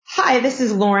Hi, this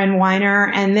is Lauren Weiner,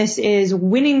 and this is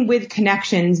Winning with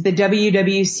Connections, the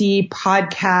WWC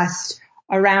podcast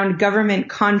around government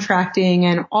contracting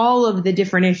and all of the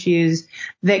different issues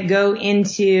that go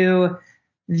into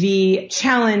the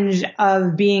challenge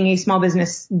of being a small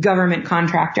business government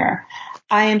contractor.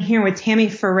 I am here with Tammy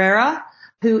Ferreira,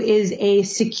 who is a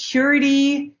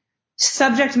security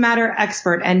subject matter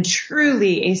expert and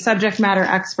truly a subject matter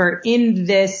expert in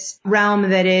this realm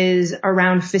that is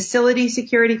around facility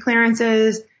security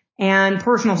clearances and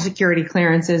personal security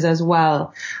clearances as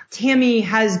well. Tammy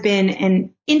has been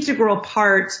an integral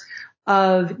part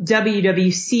of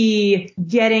WWC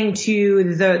getting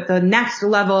to the next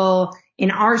level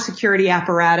in our security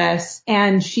apparatus,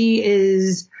 and she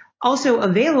is also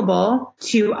available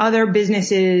to other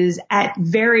businesses at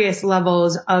various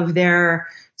levels of their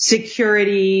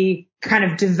security kind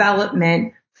of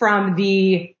development, from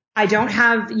the I don't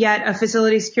have yet a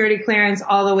facility security clearance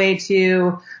all the way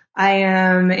to I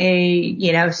am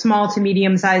a, small to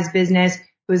medium sized business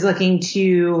who's looking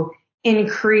to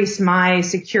increase my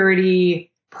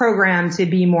security program to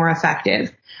be more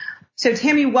effective. So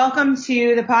Tammy, welcome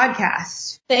to the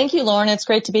podcast. Thank you, Lauren. It's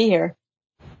great to be here.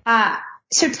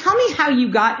 So tell me how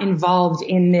you got involved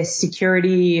in this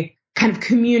security kind of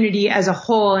community as a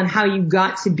whole and how you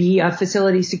got to be a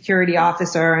facility security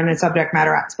officer and a subject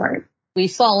matter expert. We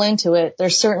fall into it. There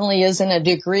certainly isn't a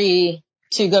degree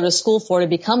to go to school for to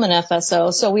become an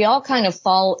FSO. So we all kind of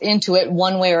fall into it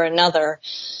one way or another.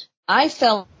 I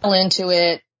fell into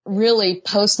it really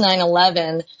post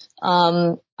 9/11.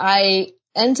 I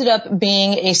ended up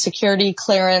being a security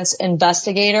clearance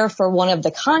investigator for one of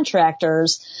the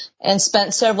contractors and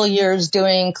spent several years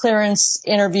doing clearance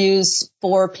interviews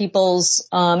for people's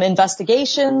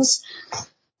investigations,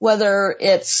 whether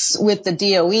it's with the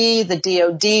DOE, the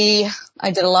DOD.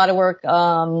 I did a lot of work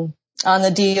on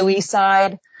the DOE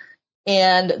side.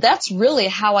 And that's really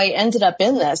how I ended up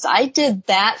in this. I did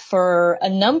that for a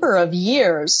number of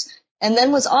years and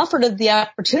then was offered the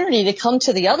opportunity to come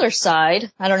to the other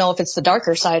side. I don't know if it's the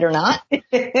darker side or not.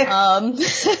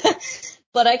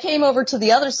 But I came over to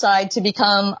the other side to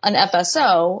become an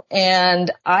FSO,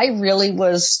 and I really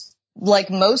was, like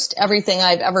most everything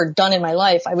I've ever done in my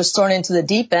life, I was thrown into the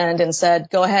deep end and said,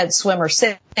 go ahead, swim or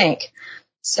sink.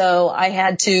 So I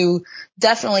had to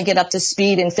definitely get up to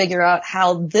speed and figure out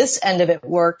how this end of it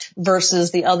worked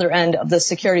versus the other end of the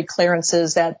security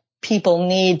clearances that people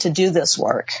need to do this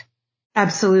work.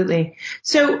 Absolutely.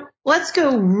 So let's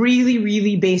go really,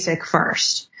 really basic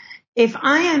first. If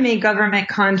I am a government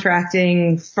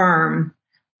contracting firm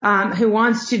who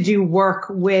wants to do work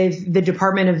with the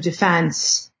Department of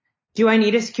Defense, do I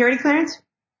need a security clearance?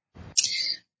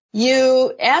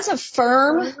 You, as a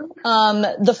firm,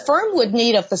 the firm would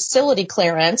need a facility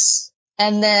clearance,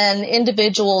 and then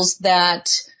individuals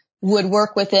that would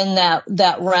work within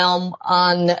that realm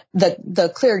on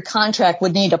the cleared contract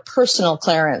would need a personal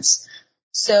clearance.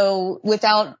 So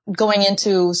without going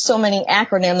into so many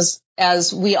acronyms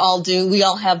as we all do, we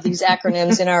all have these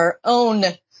acronyms in our own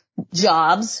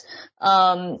jobs.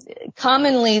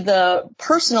 Commonly the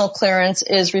personal clearance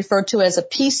is referred to as a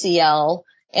PCL,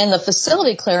 and the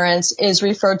facility clearance is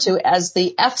referred to as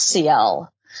the FCL.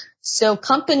 So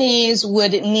companies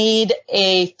would need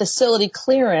a facility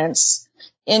clearance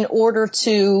in order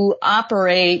to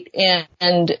operate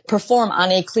and perform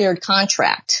on a cleared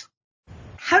contract.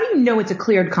 How do you know it's a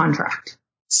cleared contract?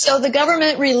 So the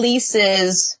government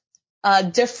releases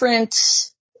different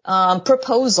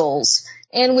proposals,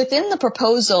 and within the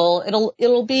proposal,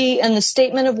 it'll be in the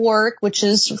statement of work, which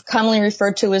is commonly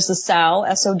referred to as the SOW,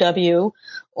 SOW,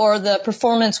 or the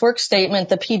performance work statement,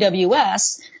 the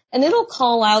PWS, and it'll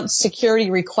call out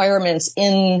security requirements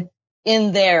in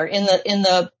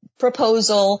the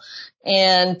proposal,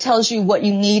 and tells you what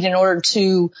you need in order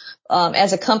to,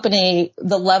 as a company,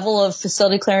 the level of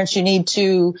facility clearance you need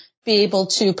to be able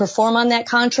to perform on that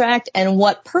contract and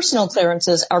what personal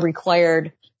clearances are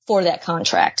required for that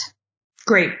contract.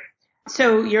 Great.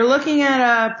 So you're looking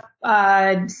at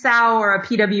a SOW or a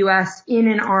PWS in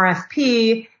an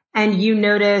RFP, and you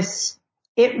notice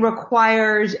it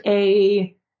requires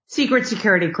a secret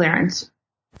security clearance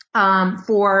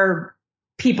for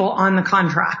people on the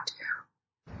contract.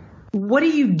 What do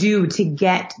you do to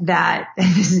get that?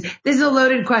 This is a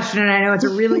loaded question, and I know it's a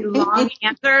really long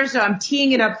answer, so I'm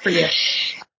teeing it up for you.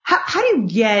 How do you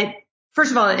get,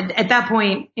 first of all, at that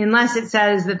point, unless it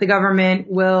says that the government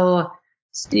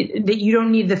that you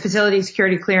don't need the facility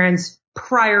security clearance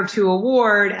prior to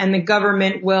award, and the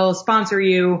government will sponsor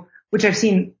you, which I've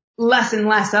seen less and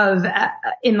less of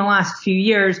in the last few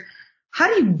years, how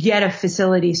do you get a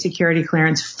facility security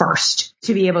clearance first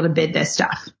to be able to bid this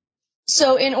stuff?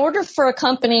 So in order for a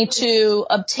company to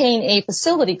obtain a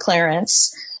facility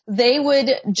clearance, they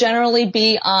would generally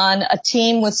be on a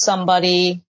team with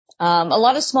somebody. A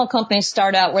lot of small companies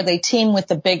start out where they team with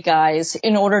the big guys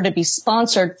in order to be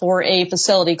sponsored for a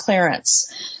facility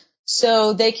clearance.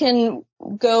 So they can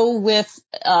go with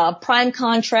a prime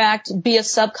contract, be a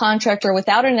subcontractor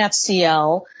without an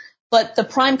FCL, but the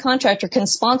prime contractor can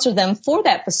sponsor them for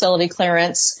that facility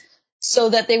clearance so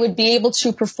that they would be able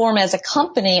to perform as a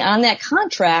company on that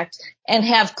contract and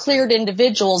have cleared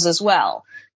individuals as well.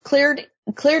 Cleared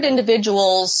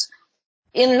individuals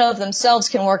in and of themselves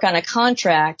can work on a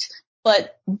contract,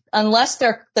 but unless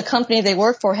the company they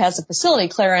work for has a facility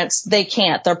clearance, they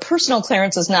can't. Their personal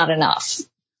clearance is not enough.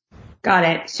 Got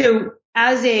it. So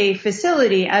as a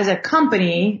facility, as a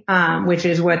company, which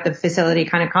is what the facility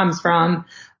kind of comes from,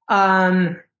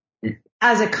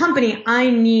 as a company,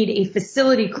 I need a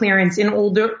facility clearance in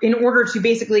order to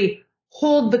basically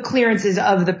hold the clearances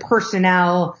of the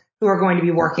personnel who are going to be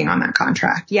working on that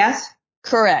contract. Yes?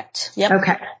 Correct. Yep.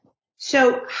 Okay.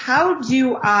 So how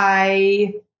do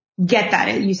I get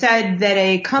that? You said that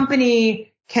a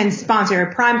company can sponsor,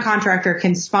 a prime contractor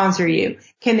can sponsor you.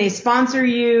 Can they sponsor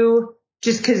you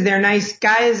just because they're nice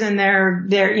guys and they're,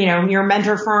 your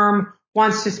mentor firm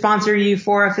wants to sponsor you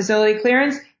for a facility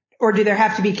clearance? Or do there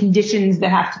have to be conditions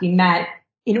that have to be met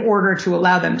in order to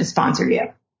allow them to sponsor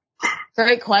you?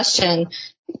 Great question.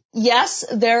 Yes,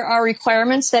 there are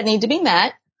requirements that need to be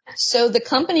met. So the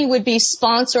company would be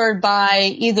sponsored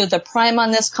by either the prime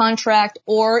on this contract,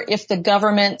 or if the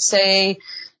government, say,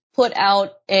 put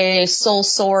out a sole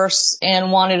source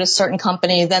and wanted a certain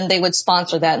company, then they would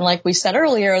sponsor that. And like we said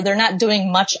earlier, they're not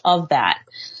doing much of that.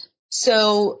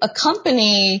 So a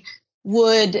company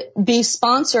would be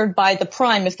sponsored by the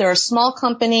prime. If they're a small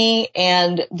company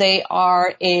and they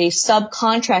are a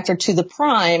subcontractor to the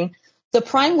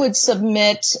prime would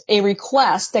submit a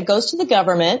request that goes to the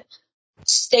government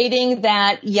stating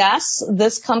that, yes,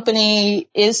 this company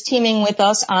is teaming with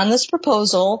us on this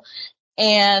proposal,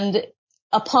 and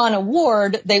upon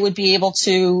award, they would be able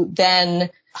to then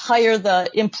hire the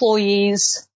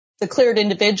employees, the cleared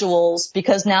individuals,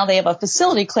 because now they have a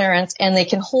facility clearance and they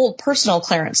can hold personal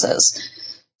clearances.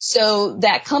 So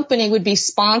that company would be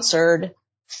sponsored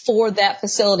for that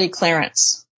facility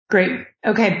clearance. Great.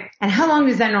 Okay. And how long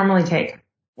does that normally take?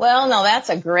 Well, no, that's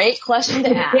a great question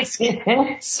to ask.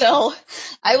 So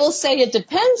I will say it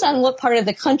depends on what part of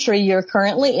the country you're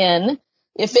currently in.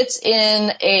 If it's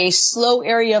in a slow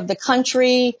area of the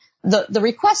country, the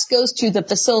request goes to the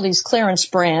Facilities Clearance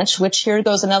Branch, which here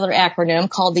goes another acronym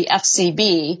called the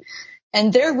FCB.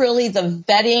 And they're really the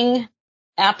vetting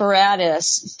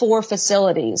apparatus for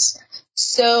facilities.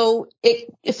 So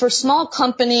for small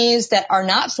companies that are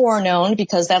not foreign owned,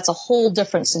 because that's a whole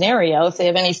different scenario, if they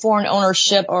have any foreign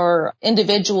ownership or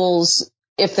individuals,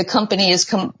 if the company is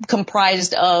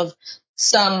comprised of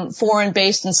some foreign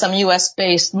based and some US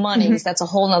based monies, that's a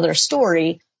whole nother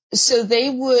story. So they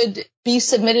would be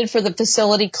submitted for the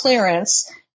facility clearance.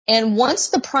 And once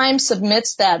the prime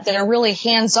submits that, they're really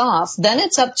hands off. Then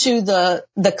it's up to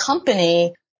the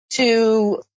company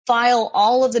to file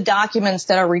all of the documents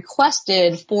that are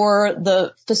requested for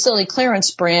the facility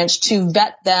clearance branch to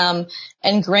vet them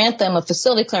and grant them a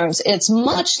facility clearance. It's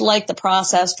much like the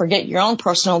process for get your own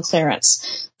personal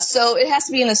clearance. So it has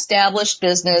to be an established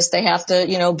business. They have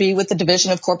to, be with the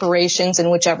Division of Corporations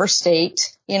in whichever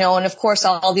state, and of course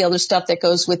all the other stuff that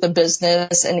goes with the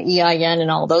business and EIN and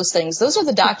all those things. Those are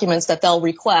the documents that they'll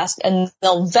request, and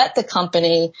they'll vet the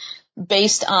company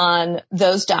based on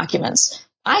those documents.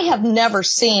 I have never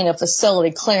seen a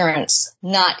facility clearance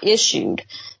not issued.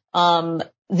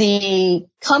 The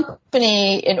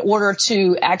company, in order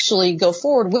to actually go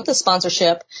forward with the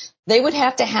sponsorship, they would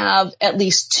have to have at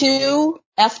least 2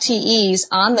 FTEs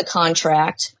on the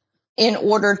contract in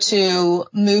order to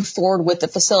move forward with the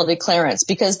facility clearance,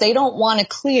 because they don't want to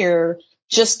clear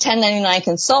just 1099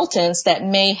 consultants that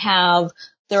may have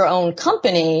their own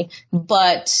company,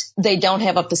 but they don't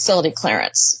have a facility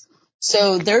clearance.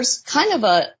 So there's kind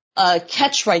of a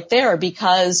catch right there,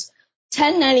 because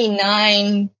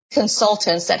 1099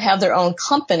 consultants that have their own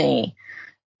company,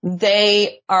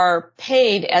 they are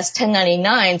paid as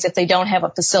 1099s if they don't have a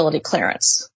facility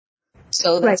clearance.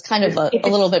 So that's kind of a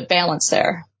little bit balanced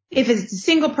there. If it's a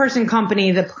single person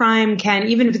company, the prime can,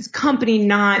 even if it's a company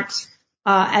not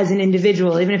as an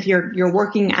individual, even if you're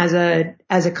working as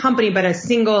a company but a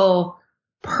single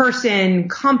person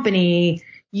company,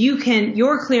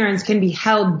 your clearance can be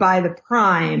held by the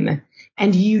prime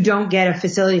and you don't get a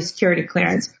facility security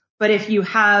clearance. But if you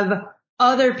have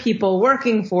other people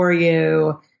working for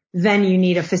you, then you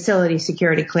need a facility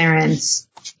security clearance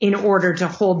in order to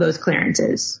hold those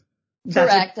clearances.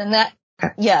 Correct. And that,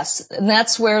 yes, and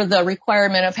that's where the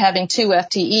requirement of having 2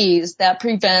 FTEs, that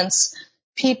prevents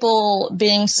people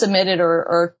being submitted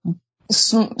or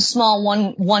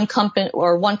small one company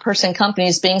or one person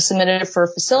companies being submitted for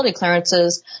facility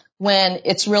clearances when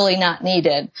it's really not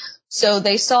needed. So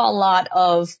they saw a lot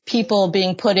of people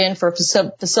being put in for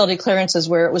facility clearances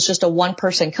where it was just a one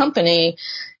person company,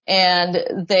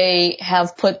 and they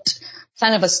have put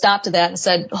kind of a stop to that and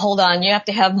said, hold on, you have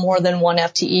to have more than 1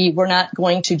 FTE. We're not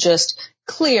going to just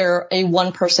clear a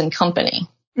one person company.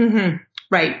 Mm-hmm.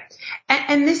 Right.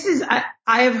 And this is,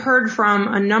 I have heard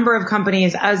from a number of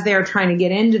companies as they're trying to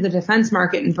get into the defense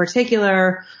market in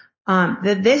particular,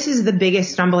 that this is the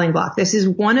biggest stumbling block. This is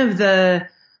one of the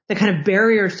kind of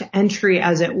barriers to entry,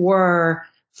 as it were,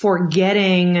 for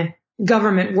getting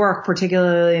government work,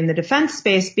 particularly in the defense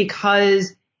space,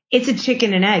 because it's a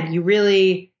chicken and egg.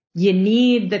 You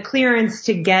need the clearance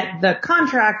to get the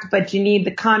contract, but you need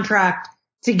the contract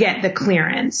to get the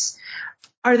clearance.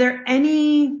 Are there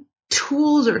any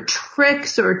tools or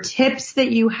tricks or tips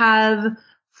that you have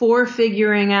for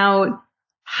figuring out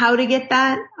how to get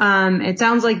that? It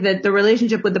sounds like that the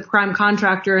relationship with the prime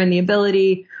contractor and the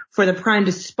ability for the prime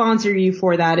to sponsor you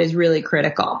for that is really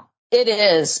critical. It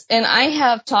is. And I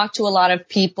have talked to a lot of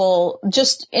people,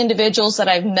 just individuals that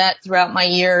I've met throughout my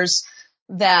years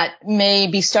that may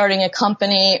be starting a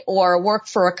company or work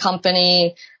for a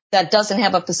company that doesn't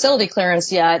have a facility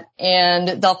clearance yet. And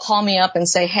they'll call me up and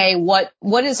say, hey, what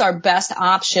is our best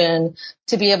option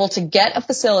to be able to get a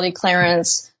facility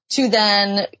clearance to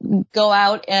then go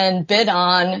out and bid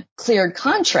on cleared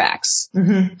contracts?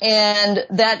 Mm-hmm. And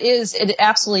it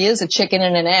absolutely is a chicken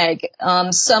and an egg.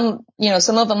 Some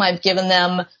of them I've given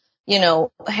them,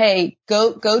 hey,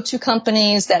 go to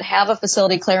companies that have a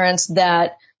facility clearance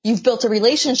that you've built a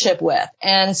relationship with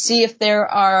and see if there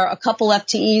are a couple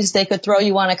FTEs they could throw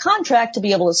you on a contract to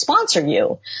be able to sponsor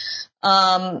you.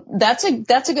 That's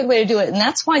a good way to do it. And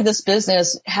that's why this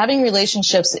business, having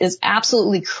relationships, is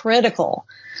absolutely critical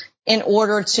in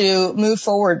order to move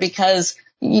forward, because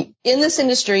in this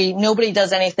industry, nobody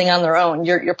does anything on their own.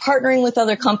 You're partnering with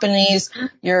other companies,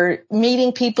 you're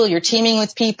meeting people, you're teaming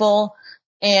with people,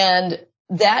 and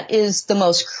that is the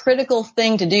most critical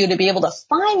thing to do, to be able to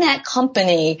find that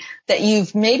company that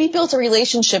you've maybe built a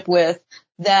relationship with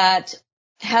that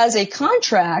has a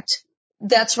contract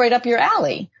that's right up your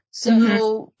alley.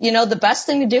 So, the best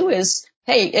thing to do is,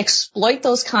 hey, exploit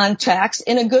those contacts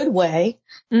in a good way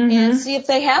and see if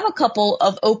they have a couple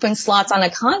of open slots on a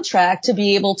contract to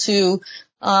be able to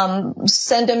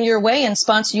send them your way and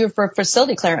sponsor you for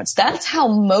facility clearance. That's how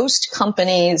most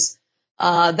companies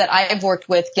that I've worked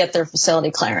with get their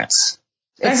facility clearance.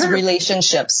 It's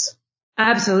relationships.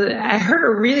 Absolutely. I heard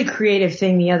a really creative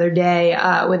thing the other day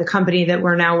with a company that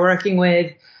we're now working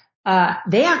with.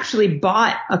 They actually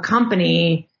bought a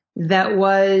company that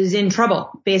was in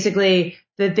trouble. Basically,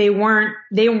 that they weren't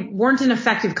an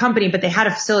effective company, but they had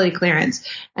a facility clearance.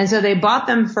 And so they bought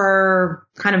them for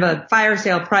kind of a fire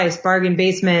sale price, bargain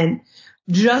basement,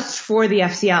 just for the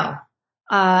FCL.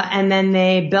 And then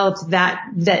they built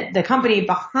the company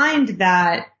behind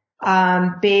that,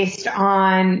 based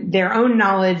on their own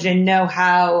knowledge and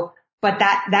know-how. But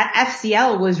that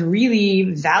FCL was really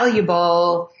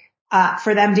valuable,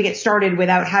 for them to get started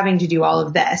without having to do all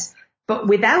of this. But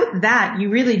without that, you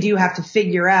really do have to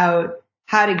figure out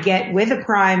how to get with a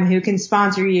prime who can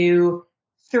sponsor you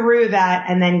through that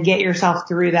and then get yourself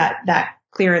through that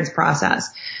clearance process.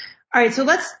 All right. So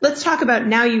let's talk about,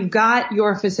 now you've got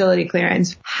your facility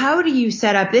clearance. How do you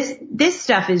set up this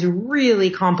stuff is really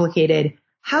complicated.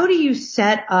 How do you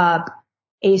set up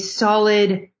a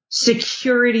solid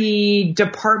security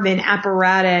department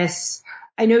apparatus?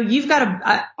 I know you've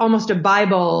got almost a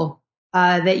Bible,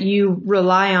 that you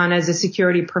rely on as a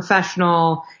security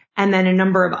professional, and then a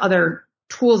number of other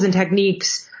tools and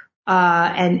techniques,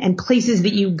 and places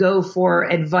that you go for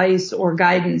advice or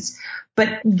guidance.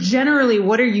 But generally,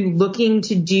 what are you looking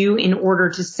to do in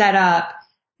order to set up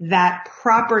that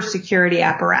proper security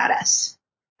apparatus?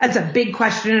 That's a big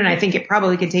question, and I think it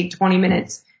probably could take 20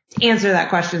 minutes to answer that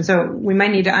question. So we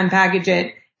might need to unpackage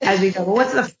it as we go. But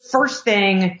what's the first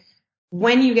thing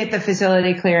when you get the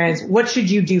facility clearance? What should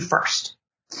you do first?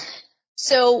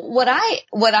 So what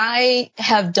I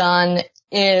have done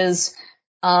is,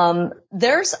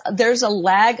 there's a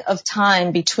lag of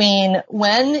time between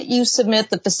when you submit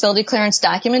the facility clearance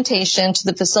documentation to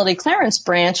the facility clearance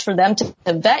branch for them to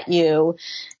vet you,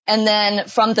 and then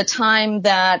from the time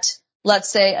that, let's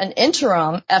say, an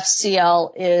interim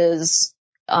FCL is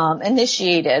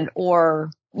initiated,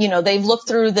 or they've looked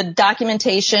through the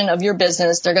documentation of your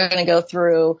business. They're going to go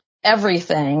through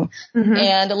everything.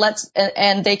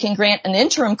 And they can grant an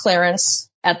interim clearance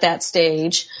at that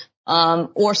stage.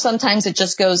 Or sometimes it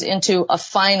just goes into a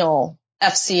final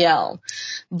FCL.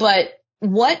 But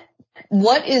what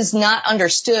is not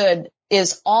understood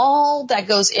is all that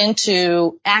goes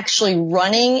into actually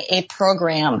running a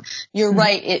program. You're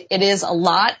right. It is a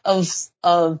lot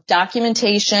of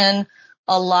documentation,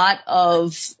 a lot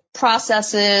of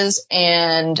processes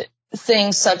and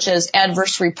things such as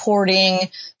adverse reporting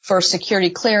for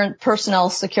personnel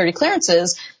security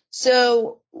clearances.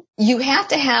 So you have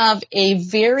to have a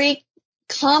very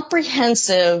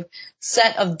comprehensive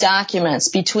set of documents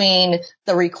between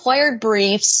the required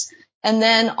briefs and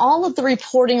then all of the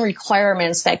reporting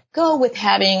requirements that go with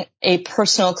having a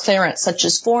personal clearance, such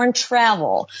as foreign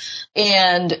travel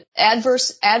and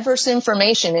adverse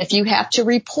information. If you have to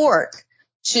report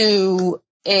to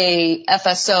a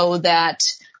FSO that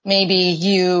maybe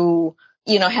you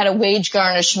had a wage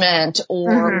garnishment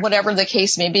or whatever the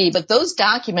case may be. But those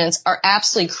documents are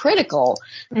absolutely critical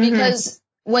because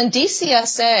when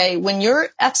your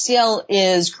FCL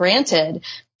is granted,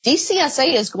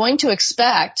 DCSA is going to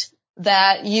expect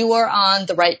that you are on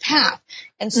the right path.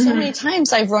 And so many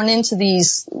times I've run into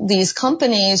these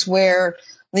companies where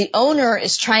the owner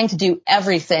is trying to do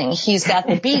everything. He's got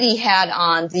the BD hat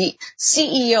on, the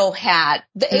CEO hat,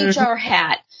 the HR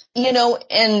hat,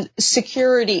 and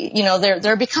security,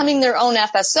 they're becoming their own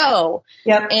FSO.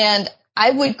 Yep. And I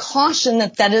would caution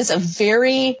that is a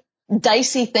very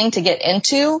dicey thing to get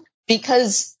into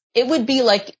because it would be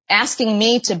like asking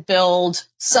me to build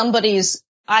somebody's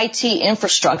IT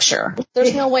infrastructure.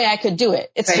 There's no way I could do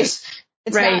it. It's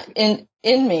not in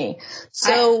me.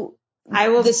 So I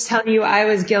will tell you, I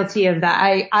was guilty of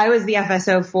that. I was the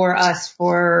FSO for us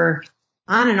for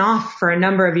on and off for a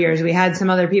number of years. We had some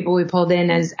other people we pulled in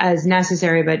as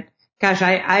necessary, but gosh,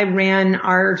 I ran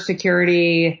our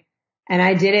security and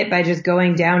I did it by just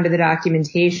going down to the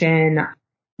documentation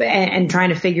and trying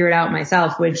to figure it out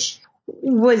myself, which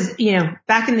was,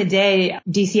 back in the day,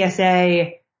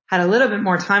 DCSA had a little bit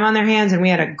more time on their hands and we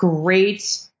had a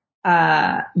great,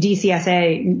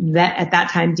 DCSA that at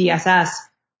that time, DSS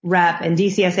rep, and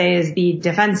DCSA is the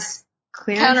Defense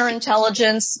Defense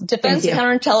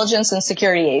Counterintelligence and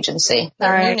Security Agency.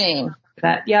 Their new name.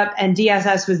 Yep. And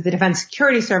DSS was the Defense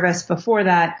Security Service. Before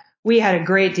that, we had a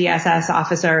great DSS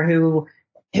officer who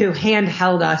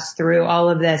handheld us through all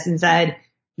of this and said,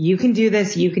 you can do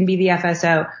this. You can be the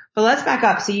FSO. But let's back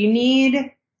up. So you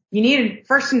need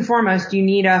first and foremost, you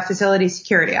need a facility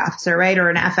security officer, right? Or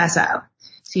an FSO.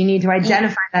 So you need to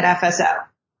identify that FSO.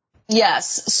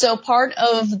 Yes. So part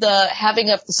of the having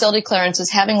a facility clearance is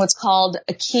having what's called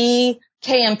a key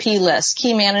KMP list,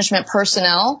 key management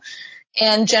personnel.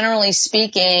 And generally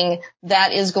speaking,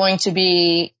 that is going to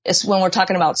be, when we're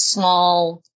talking about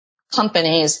small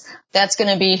companies, that's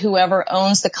going to be whoever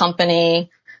owns the company,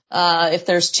 if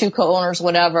there's two co-owners,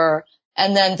 whatever.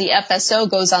 And then the FSO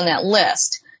goes on that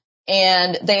list.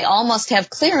 And they all must have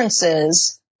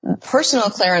clearances, personal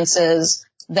clearances,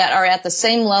 that are at the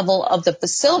same level of the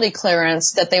facility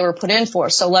clearance that they were put in for.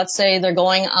 So let's say they've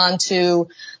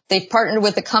partnered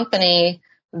with a company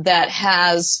that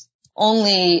has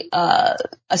only a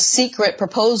secret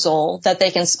proposal that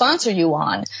they can sponsor you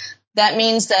on. That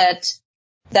means that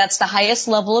that's the highest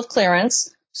level of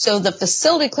clearance. So the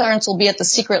facility clearance will be at the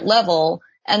secret level.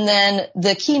 And then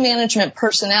the key management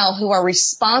personnel who are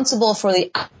responsible for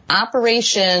the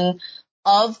operation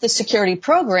of the security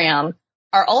program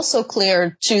are also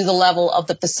cleared to the level of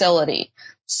the facility.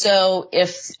 So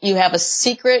if you have a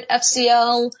secret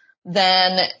FCL,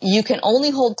 then you can only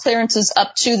hold clearances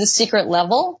up to the secret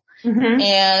level.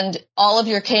 And all of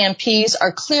your KMPs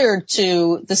are cleared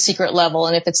to the secret level.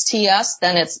 And if it's TS,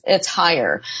 then it's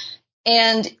higher.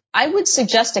 And I would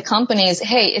suggest to companies,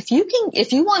 hey, if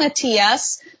you want a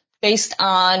TS based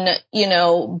on,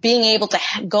 being able to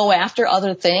go after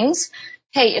other things,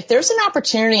 hey, if there's an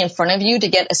opportunity in front of you to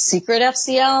get a secret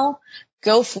FCL,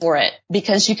 go for it,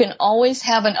 because you can always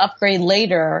have an upgrade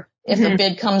later if a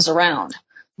bid comes around.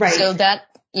 Right. So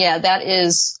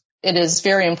it is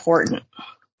very important.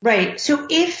 Right. So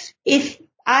if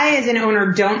I as an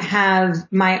owner don't have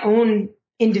my own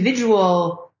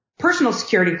individual personal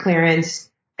security clearance,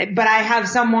 but I have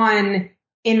someone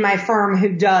in my firm who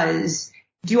does,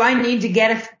 do I need to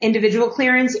get an individual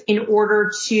clearance in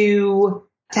order to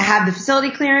have the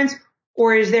facility clearance,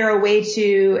 or is there a way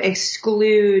to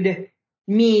exclude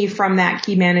me from that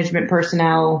key management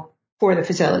personnel for the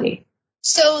facility?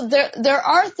 So there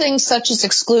are things such as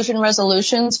exclusion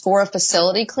resolutions for a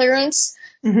facility clearance.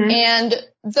 And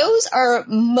those are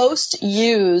most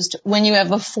used when you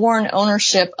have a foreign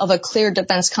ownership of a cleared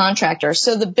defense contractor.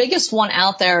 So the biggest one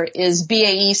out there is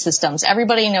BAE Systems.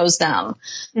 Everybody knows them.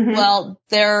 Well,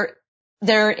 they're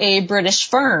a British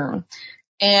firm.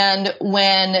 And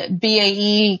when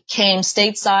BAE came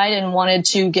stateside and wanted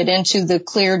to get into the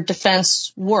cleared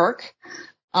defense work,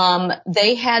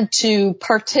 they had to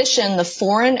partition the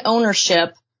foreign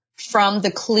ownership from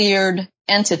the cleared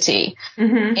entity.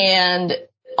 And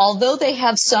although they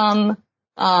have some,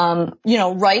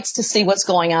 rights to see what's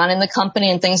going on in the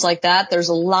company and things like that, there's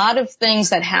a lot of things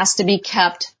that has to be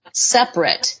kept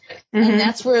separate. And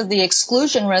that's where the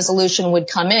exclusion resolution would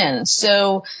come in.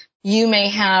 So you may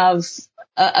have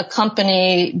a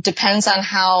company, depends on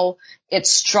how it's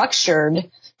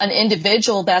structured, an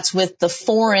individual that's with the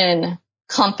foreign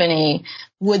company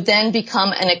would then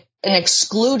become an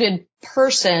excluded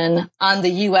person on the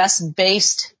U.S.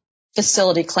 based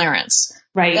facility clearance.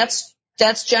 Right.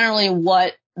 That's generally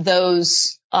what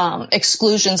those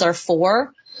exclusions are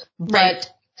for.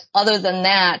 But other than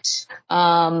that,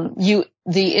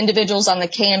 the individuals on the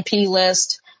KMP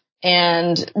list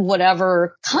and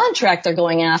whatever contract they're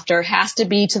going after has to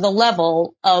be to the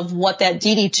level of what that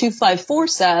DD 254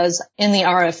 says in the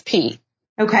RFP.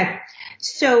 Okay.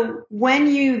 So when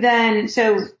you then,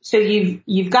 so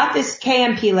you've got this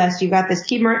KMP list, you've got this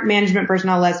key management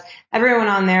personnel list. Everyone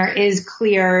on there is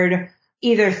cleared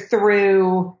either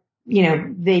through,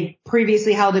 they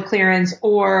previously held a clearance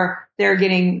or they're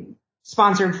getting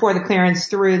sponsored for the clearance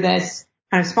through this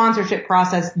kind of sponsorship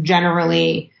process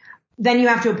generally. Then you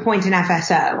have to appoint an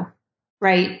FSO,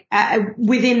 right?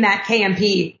 Within that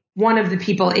KMP, one of the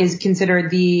people is considered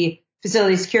the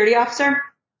facility security officer.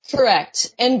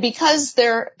 Correct. And because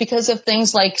of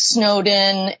things like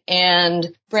Snowden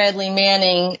and Bradley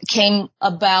Manning came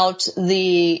about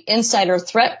the insider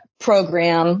threat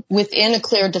program within a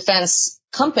cleared defense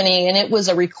company, and it was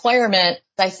a requirement,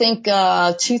 I think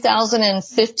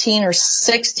 2015 or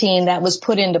 16 that was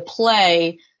put into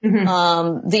play,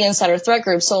 the insider threat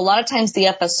group. So a lot of times the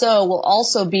FSO will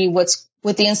also be with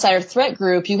the insider threat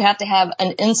group. You have to have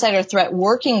an insider threat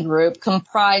working group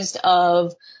comprised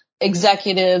of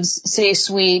executives,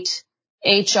 C-suite,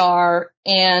 HR,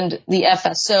 and the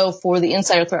FSO for the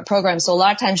insider threat program. So a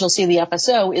lot of times you'll see the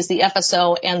FSO is the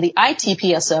FSO and the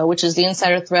ITPSO, which is the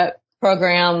insider threat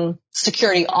program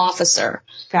security officer.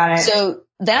 Got it. So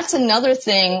that's another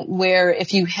thing where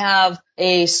if you have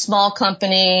a small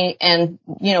company and,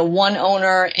 one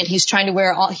owner and he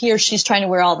or she's trying to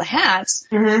wear all the hats,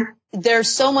 there's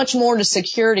so much more to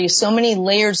security, so many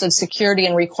layers of security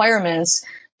and requirements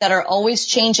that are always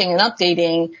changing and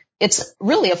updating. It's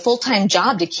really a full-time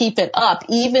job to keep it up,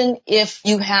 even if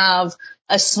you have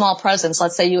a small presence.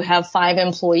 Let's say you have 5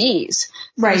 employees.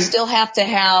 Right. You still have to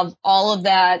have all of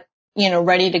that,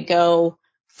 ready to go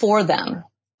for them.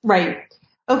 Right.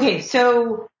 Okay.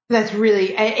 So that's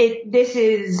really,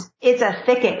 it's a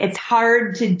thicket. It's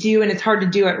hard to do and it's hard to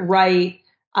do it right.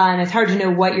 And it's hard to know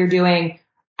what you're doing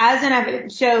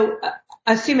so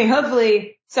assuming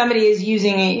hopefully somebody is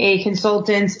using a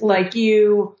consultant like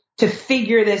you to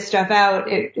figure this stuff out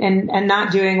and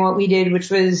not doing what we did, which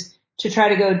was to try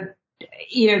to go,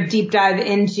 deep dive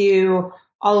into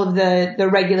all of the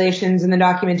regulations and the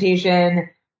documentation,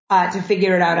 to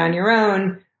figure it out on your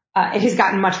own. It has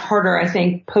gotten much harder, I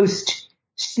think, post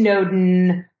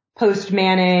Snowden, post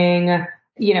Manning,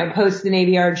 post the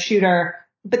Navy Yard shooter.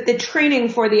 But the training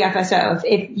for the FSO,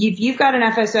 if you've got an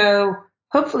FSO,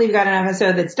 hopefully you've got an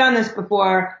FSO that's done this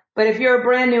before. But if you're a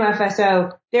brand new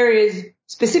FSO, there is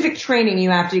specific training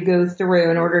you have to go through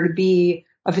in order to be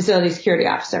a facility security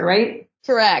officer, right?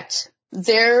 Correct.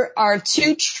 There are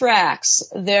 2 tracks.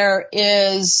 There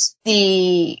is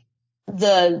the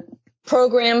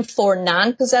program for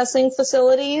non-possessing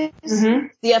facilities.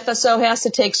 The FSO has to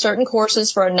take certain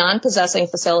courses for a non-possessing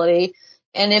facility.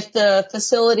 And if the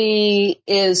facility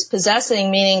is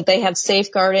possessing, meaning they have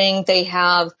safeguarding, they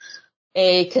have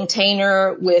a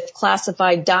container with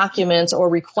classified documents or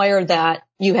require that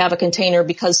you have a container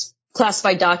because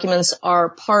classified documents are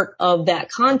part of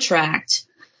that contract,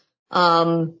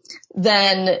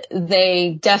 then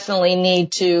they definitely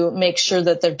need to make sure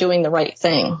that they're doing the right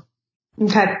thing.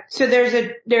 Okay. So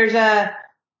there's a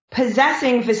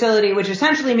possessing facility, which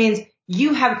essentially means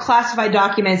you have classified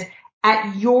documents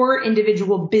at your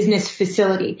individual business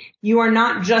facility. You are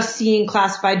not just seeing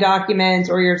classified documents,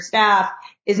 or your staff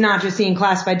is not just seeing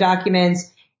classified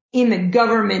documents in the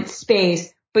government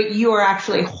space, but you are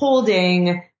actually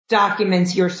holding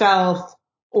documents yourself,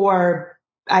 or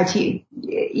IT,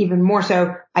 even more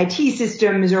so IT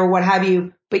systems or what have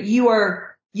you. But you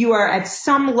are at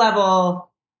some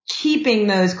level keeping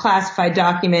those classified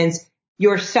documents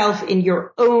yourself in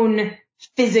your own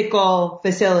physical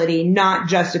facility, not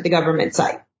just at the government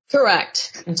site.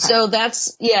 Correct. Okay. So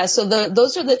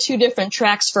those are the two different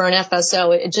tracks for an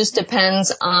FSO. It just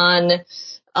depends on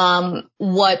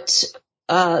what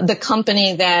the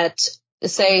company that,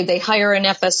 say, they hire an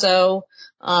FSO,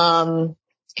 and,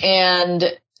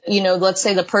 let's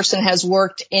say the person has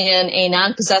worked in a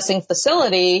non-possessing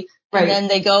facility, right, and then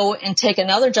they go and take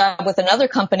another job with another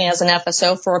company as an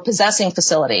FSO for a possessing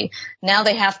facility. Now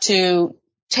they have to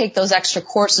take those extra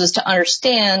courses to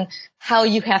understand how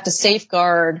you have to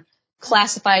safeguard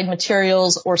classified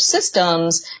materials or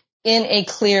systems in a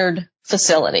cleared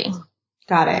facility.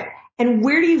 Got it. And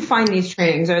where do you find these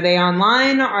trainings? Are they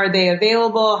online? Are they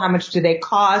available? How much do they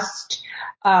cost?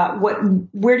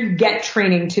 Where do you get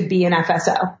training to be an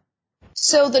FSO?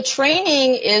 So the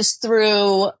training is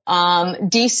through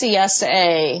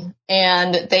DCSA,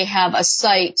 and they have a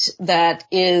site that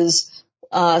is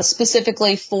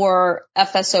specifically for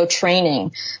FSO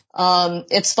training.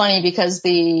 It's funny because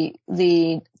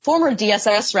the former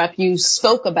DSS rep you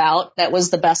spoke about, that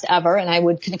was the best ever, and I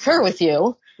would concur with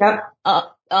you. Yep.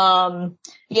 Her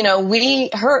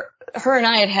and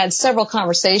I had several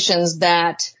conversations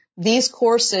that these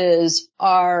courses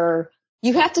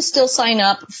you have to still sign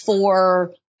up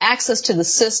for access to the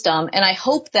system. And I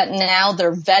hope that now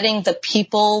they're vetting the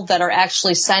people that are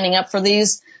actually signing up for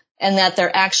these, and that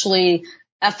they're actually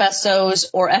FSOs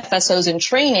or FSOs in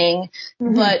training.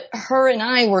 Mm-hmm. But her and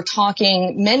I were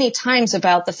talking many times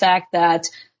about the fact that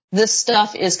this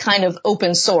stuff is kind of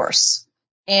open source.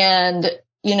 And,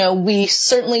 we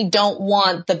certainly don't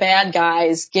want the bad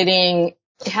guys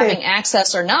having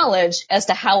access or knowledge as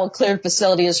to how a cleared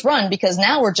facility is run, because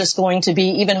now we're just going to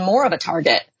be even more of a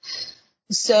target.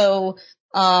 So,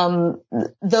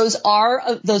 those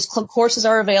courses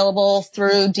are available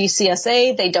through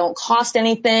DCSA. They don't cost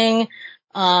anything.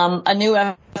 A new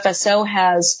FSO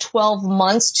has 12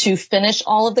 months to finish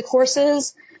all of the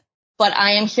courses, but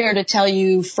I am here to tell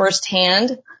you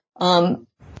firsthand,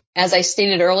 as I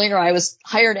stated earlier, I was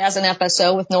hired as an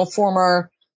FSO with no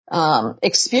former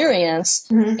experience,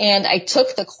 mm-hmm, and I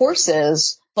took the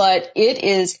courses, but it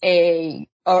is a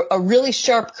really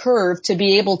sharp curve to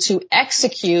be able to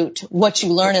execute what you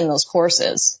learn in those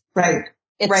courses. Right.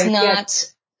 It's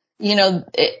not,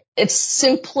 it's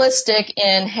simplistic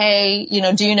in, hey,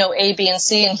 do you know A, B, and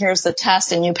C, and here's the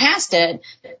test, and you passed it.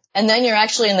 And then you're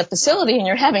actually in the facility and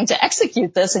you're having to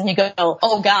execute this, and you go,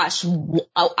 oh gosh,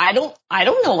 I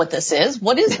don't know what this is.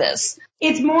 What is this?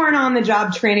 It's more an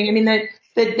on-the-job training. I mean,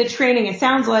 the training, it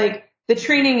sounds like the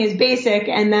training is basic,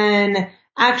 and then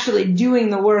actually doing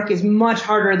the work is much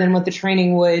harder than what the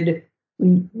training would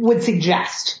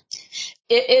suggest.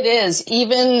 It is.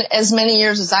 Even as many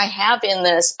years as I have in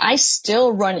this, I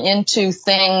still run into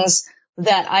things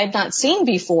that I've not seen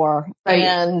before. Right.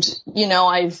 And,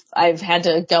 I've had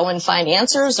to go and find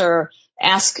answers or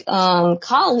ask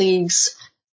colleagues,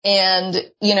 and,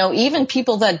 even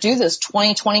people that do this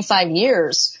 20, 25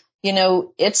 years,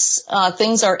 it's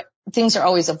things are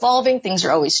always evolving, things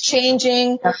are always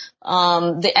changing. Yep.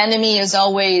 The enemy is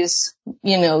always,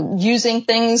 using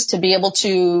things to be able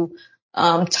to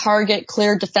target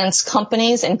cleared defense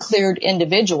companies and cleared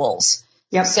individuals.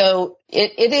 Yep. So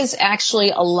it is actually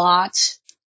a lot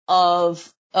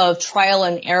of trial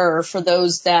and error for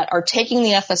those that are taking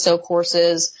the FSO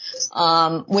courses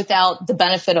without the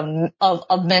benefit of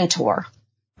a mentor.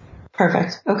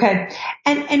 Perfect. Okay.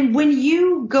 And when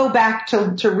you go back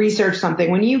to research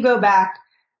something, when you go back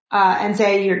and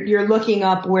say you're looking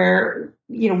up where,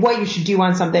 what you should do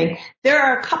on something, there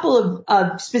are a couple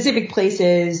of specific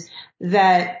places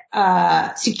that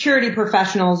security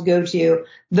professionals go to.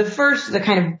 The first, the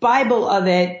kind of Bible of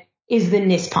it, is the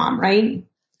NISPOM, right?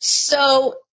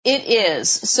 So it is.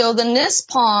 So the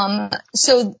NISPOM,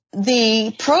 so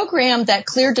the program that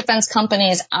cleared defense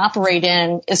companies operate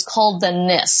in is called the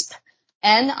NISP,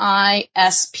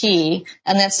 NISP,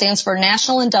 and that stands for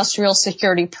National Industrial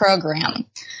Security Program.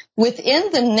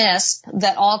 Within the NISP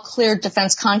that all cleared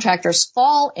defense contractors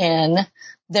fall in,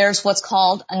 there's what's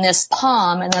called a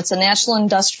NISPOM, and that's a National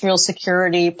Industrial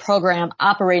Security Program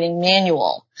Operating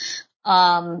Manual.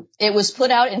 It was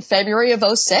put out in February of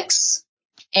 2006,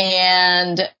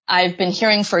 and I've been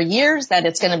hearing for years that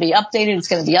it's going to be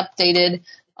updated.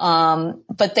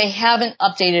 But they haven't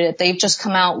updated it. They've just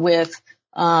come out with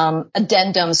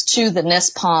addendums to the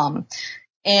NISPOM.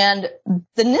 And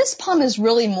the NISPOM is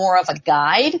really more of a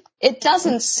guide. It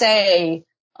doesn't say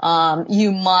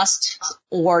you must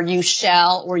or you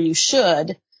shall or you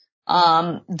should.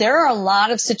 There are a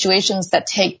lot of situations that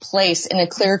take place in a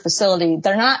cleared facility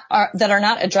that are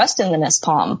not addressed in the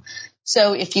NISPOM.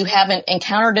 So if you haven't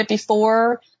encountered it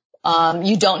before,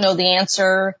 you don't know the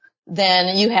answer,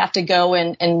 then you have to go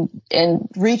and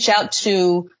reach out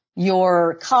to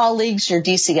your colleagues, your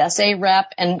DCSA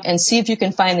rep, and see if you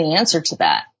can find the answer to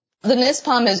that. The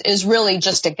NISPOM is really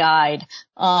just a guide.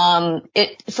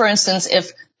 For instance,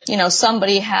 if,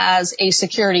 somebody has a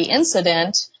security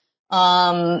incident,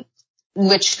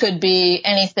 which could be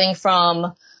anything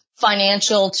from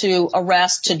financial to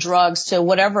arrest to drugs to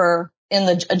whatever in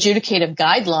the adjudicative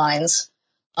guidelines,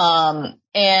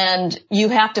 and you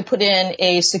have to put in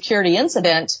a security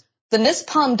incident, the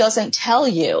NISPOM doesn't tell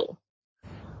you.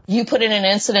 You put in an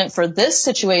incident for this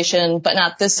situation, but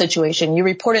not this situation. You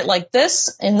report it like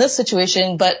this in this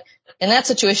situation, but in that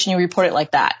situation, you report it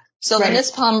like that. So right. The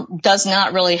NISPOM does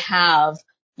not really have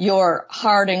your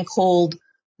hard and cold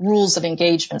rules of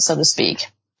engagement, so to speak.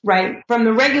 Right. From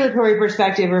the regulatory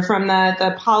perspective or from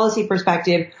the policy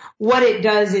perspective, what it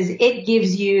does is it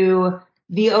gives you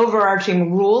the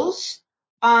overarching rules,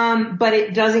 but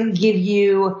it doesn't give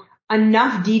you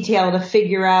enough detail to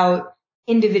figure out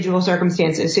individual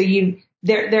circumstances. So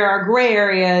there are gray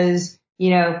areas,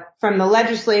 from the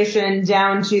legislation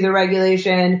down to the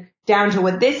regulation, down to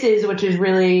what this is, which is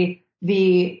really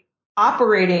the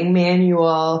operating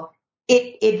manual.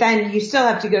 It then you still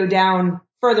have to go down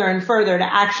further and further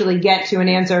to actually get to an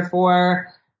answer for,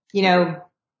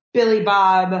 Billy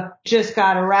Bob just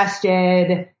got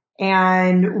arrested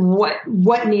and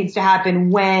what needs to happen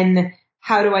when,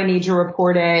 how do I need to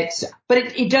report it? But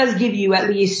it does give you at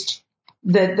least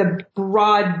the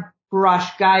broad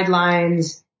brush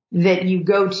guidelines that you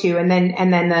go to, and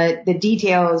then the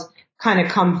details kind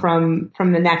of come from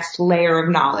the next layer of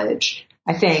knowledge,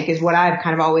 I think, is what I've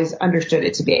kind of always understood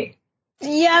it to be.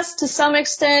 Yes, to some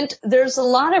extent. There's a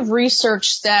lot of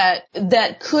research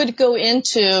that could go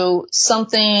into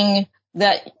something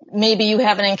that maybe you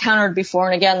haven't encountered before.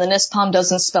 And again, the NISPOM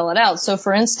doesn't spell it out. So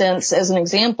for instance, as an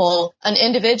example, an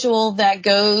individual that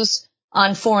goes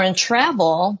on foreign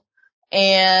travel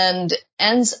and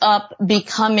ends up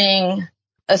becoming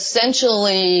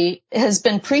essentially has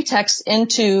been pretext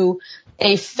into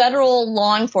a federal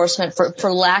law enforcement,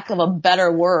 for lack of a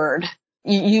better word.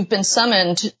 You've been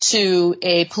summoned to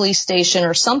a police station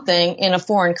or something in a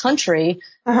foreign country,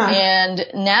 and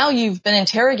now you've been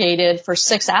interrogated for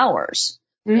 6 hours.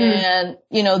 And,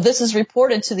 this is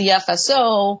reported to the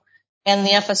FSO, and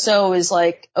the FSO is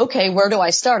like, okay, where do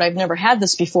I start? I've never had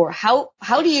this before. How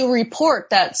do you report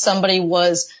that somebody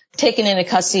was taken into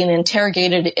custody and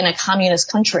interrogated in a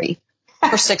communist country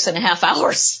for 6.5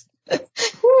 hours?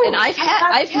 And I've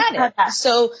had it.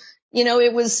 So,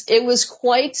 it was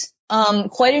quite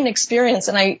an experience.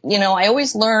 And I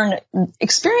always learn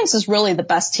experience is really the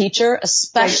best teacher,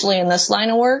 especially in this line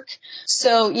of work.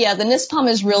 So yeah, the NISPOM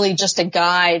is really just a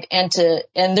guide, and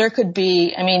there could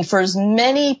be, for as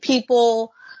many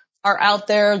people are out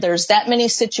there, there's that many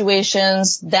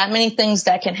situations, that many things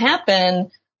that can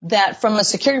happen that from a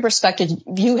security perspective,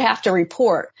 you have to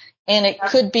report. And it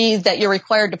could be that you're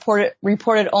required to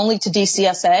report it only to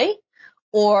DCSA,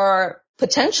 or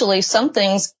potentially some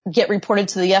things get reported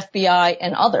to the FBI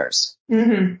and others.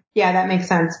 Mm-hmm. Yeah, that makes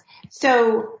sense.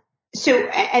 So,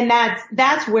 and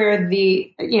that's where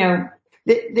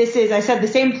this is, I said the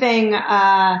same thing,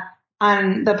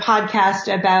 on the podcast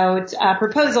about,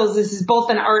 proposals. This is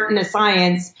both an art and a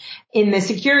science. In the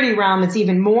security realm, it's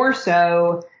even more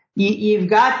so. You've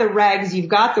got the regs, you've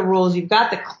got the rules, you've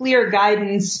got the clear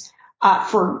guidance,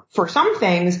 for some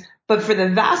things. But for the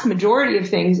vast majority of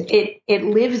things, it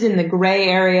lives in the gray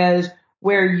areas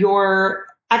where your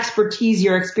expertise,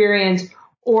 your experience,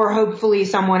 or hopefully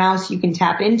someone else you can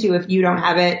tap into if you don't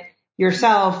have it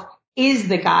yourself, is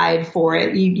the guide for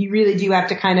it. You really do have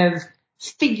to kind of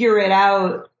figure it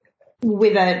out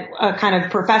with a kind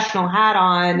of professional hat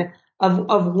on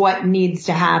of what needs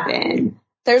to happen.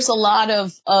 There's a lot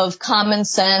of common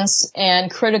sense and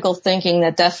critical thinking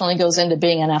that definitely goes into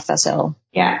being an FSO.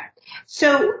 Yeah.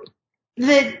 So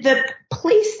the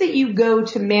place that you go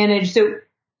to manage, so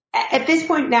at this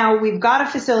point now, we've got a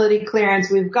facility clearance,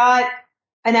 we've got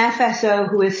an FSO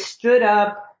who has stood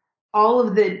up all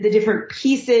of the different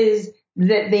pieces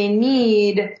that they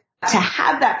need to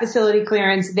have that facility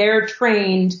clearance. They're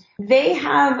trained. They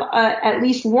have at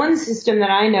least one system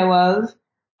that I know of,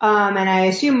 and I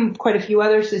assume quite a few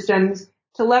other systems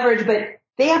to leverage, but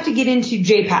they have to get into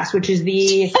JPass, which is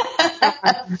the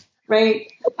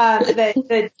right?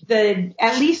 The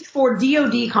at least for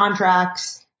DoD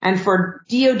contracts and for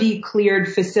DoD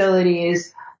cleared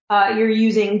facilities, you're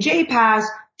using JPass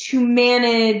to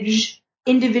manage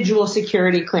individual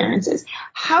security clearances.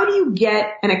 How do you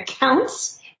get an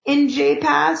accounts in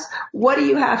JPass? What do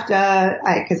you have to,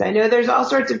 because I know there's all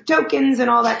sorts of tokens and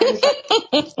all that kind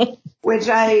of stuff, which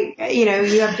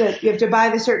you have to buy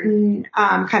the certain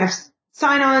kind of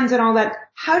sign-ons and all that.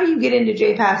 How do you get into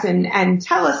JPass and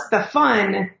tell us the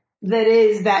fun that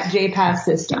is that JPass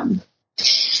system?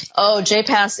 Oh,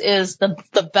 JPass is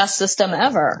the best system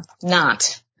ever.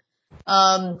 Not.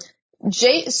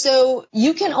 So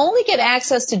you can only get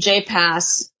access to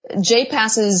JPass.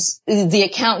 JPass is, the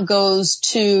account goes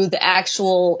to the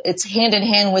actual, it's hand in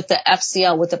hand with the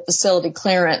FCL, with the facility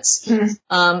clearance.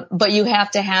 Mm-hmm. But you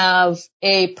have to have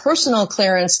a personal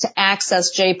clearance to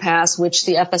access JPass, which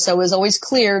the FSO is always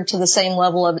cleared to the same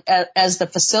level as the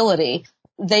facility.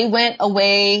 They went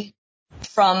away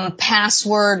from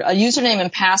password, a username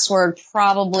and password,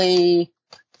 probably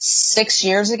 6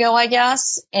 years ago, I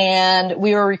guess. And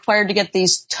we were required to get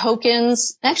these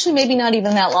tokens. Actually, maybe not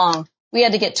even that long. We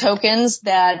had to get tokens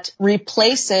that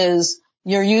replaces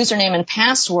your username and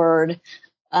password.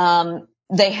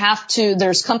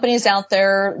 There's companies out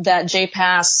there that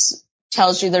JPass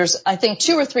tells you there's, I think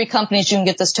 2 or 3 companies you can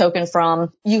get this token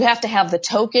from. You have to have the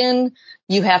token.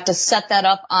 You have to set that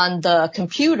up on the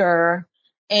computer.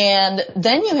 And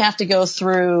then you have to go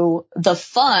through the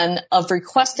fun of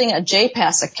requesting a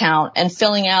JPass account and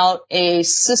filling out a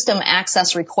system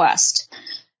access request.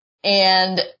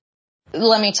 And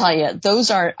let me tell you,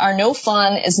 those are no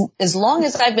fun. As long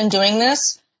as I've been doing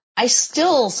this, I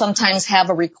still sometimes have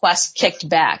a request kicked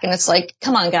back. And it's like,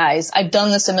 come on, guys, I've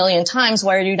done this a million times.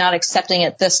 Why are you not accepting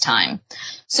it this time?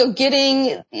 So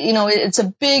it's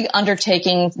a big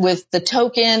undertaking with the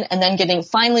token and then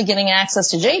finally getting access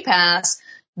to JPass.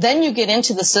 Then you get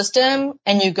into the system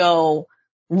and you go,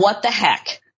 what the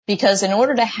heck? Because in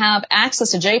order to have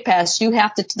access to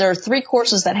JPass, there are 3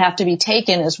 courses that have to be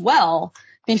taken as well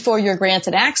before you're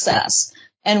granted access.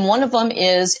 And one of them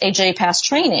is a JPass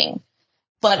training.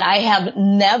 But I have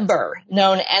never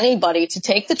known anybody to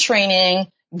take the training,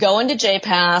 go into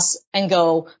JPass and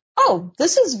go, oh,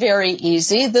 this is very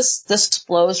easy. This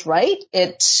flows right.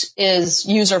 It is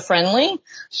user friendly.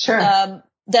 Sure.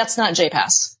 That's not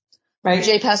JPass. Right.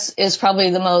 JPass is probably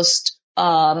the most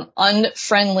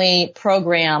unfriendly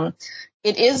program.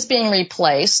 It is being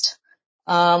replaced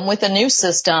with a new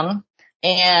system,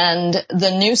 and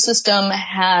the new system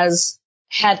has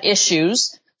had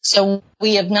issues. So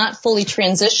we have not fully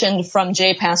transitioned from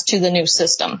JPass to the new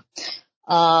system.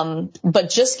 But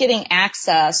just getting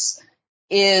access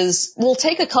will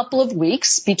take a couple of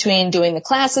weeks between doing the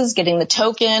classes, getting the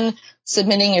token,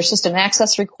 submitting your system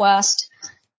access request.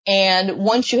 And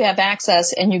once you have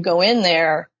access and you go in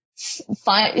there,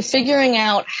 figuring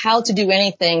out how to do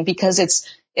anything, because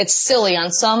it's silly.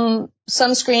 On some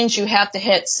screens you have to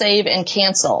hit save and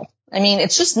cancel. I mean,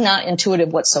 it's just not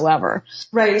intuitive whatsoever.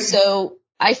 Right. So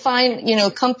I find,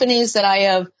 companies that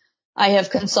I have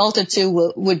consulted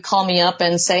to would call me up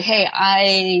and say, hey,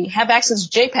 I have access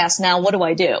to JPass now. What do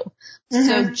I do? Mm-hmm.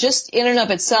 So just in and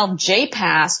of itself,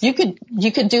 JPass,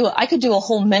 I could do a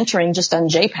whole mentoring just on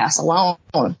JPass alone.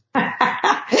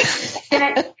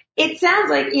 And it sounds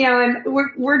like, and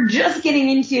we're just getting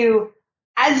into,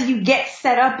 as you get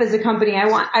set up as a company,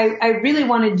 I really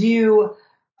want to do,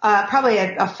 probably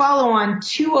a follow-on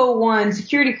 201,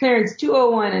 security clearance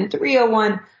 201 and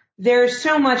 301. There's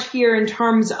so much here in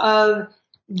terms of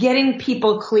getting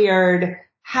people cleared,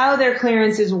 how their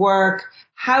clearances work,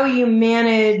 how you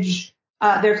manage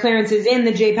their clearances in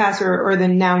the JPass or the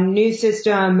now new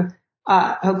system,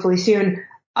 hopefully soon.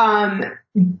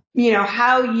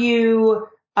 How you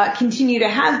continue to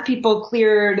have people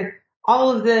cleared,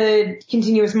 all of the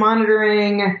continuous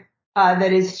monitoring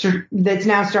that's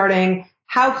now starting,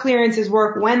 how clearances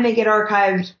work, when they get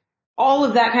archived, all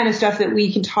of that kind of stuff that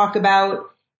we can talk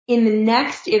about in the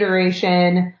next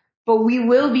iteration. But we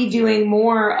will be doing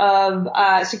more of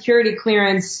security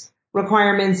clearance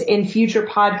requirements in future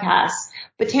podcasts.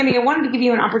 But Tammy, I wanted to give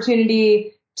you an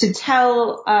opportunity to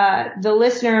tell the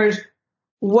listeners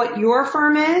what your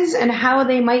firm is and how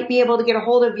they might be able to get a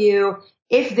hold of you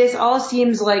if this all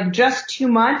seems like just too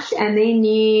much and they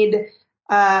need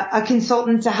a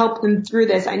consultant to help them through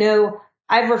this. I know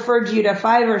I've referred you to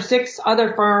 5 or 6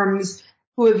 other firms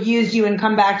who have used you and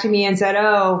come back to me and said,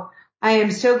 oh, I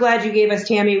am so glad you gave us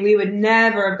Tammy. We would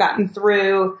never have gotten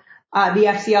through the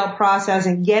FCL process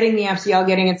and getting the FCL,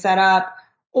 getting it set up,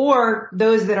 or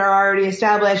those that are already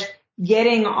established,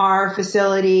 getting our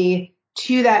facility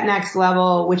to that next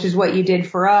level, which is what you did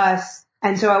for us.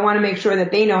 And so I want to make sure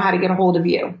that they know how to get a hold of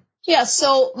you. Yeah,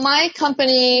 so my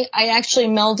company, I actually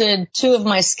melded 2 of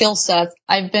my skill sets.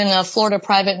 I've been a Florida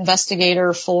private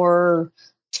investigator for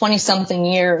 20-something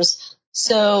years.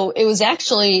 So it was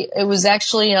actually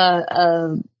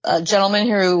a gentleman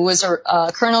who was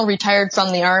a colonel retired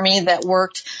from the Army that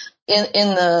worked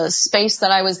in the space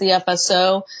that I was the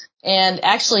FSO. And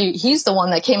actually, he's the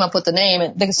one that came up with the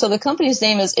name. So the company's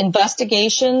name is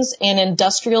Investigations and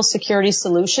Industrial Security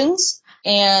Solutions.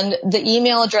 And the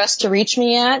email address to reach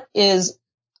me at is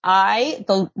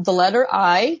the letter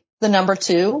I, the number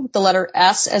 2, the letter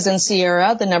S as in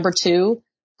Sierra, the number 2,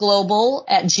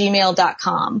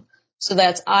 global@gmail.com. So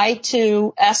that's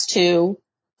I2S2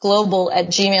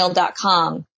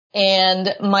 global@gmail.com.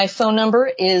 And my phone number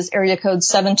is area code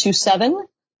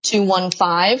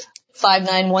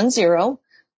 727-215-5910.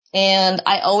 And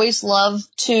I always love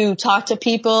to talk to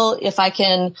people if I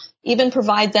can even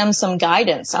provide them some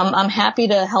guidance. I'm happy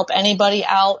to help anybody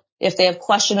out if they have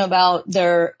question about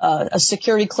their a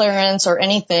security clearance or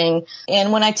anything.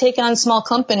 And when I take on small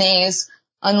companies,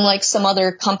 unlike some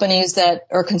other companies that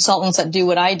or consultants that do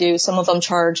what I do, some of them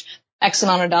charge X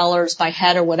amount of dollars by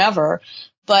head or whatever.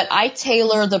 But I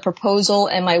tailor the proposal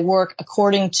and my work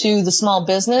according to the small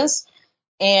business.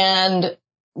 And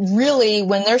really,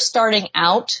 when they're starting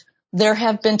out, there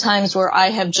have been times where I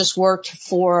have just worked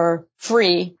for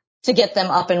free to get them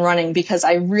up and running because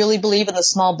I really believe in the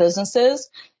small businesses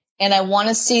and I want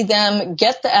to see them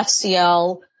get the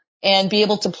FCL and be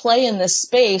able to play in this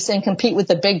space and compete with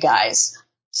the big guys.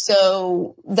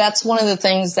 So that's one of the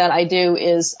things that I do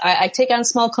is I take on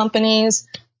small companies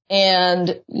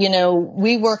and,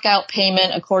 we work out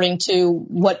payment according to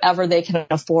whatever they can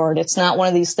afford. It's not one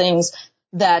of these things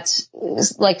that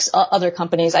is like other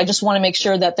companies. I just want to make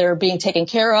sure that they're being taken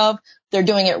care of. They're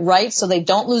doing it right so they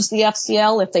don't lose the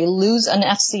FCL. If they lose an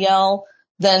FCL,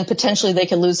 then potentially they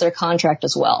could lose their contract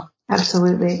as well.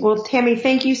 Absolutely. Well, Tammy,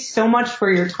 thank you so much for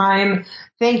your time.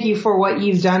 Thank you for what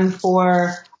you've done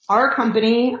for our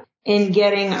company in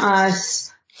getting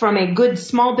us from a good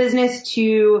small business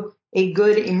to a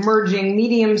good emerging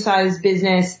medium-sized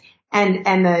business and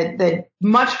the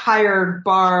much higher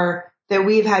bar that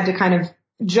we've had to kind of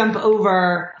jump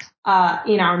over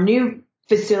in our new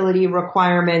facility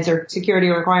requirements or security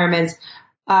requirements.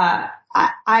 I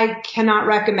cannot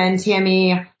recommend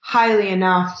Tammy highly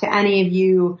enough to any of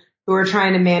you who are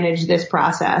trying to manage this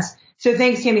process. So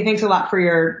thanks, Tammy. Thanks a lot for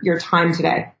your time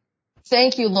today.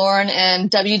 Thank you, Lauren. And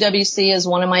WWC is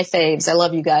one of my faves. I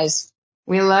love you guys.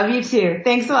 We love you too.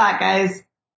 Thanks a lot, guys.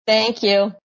 Thank you.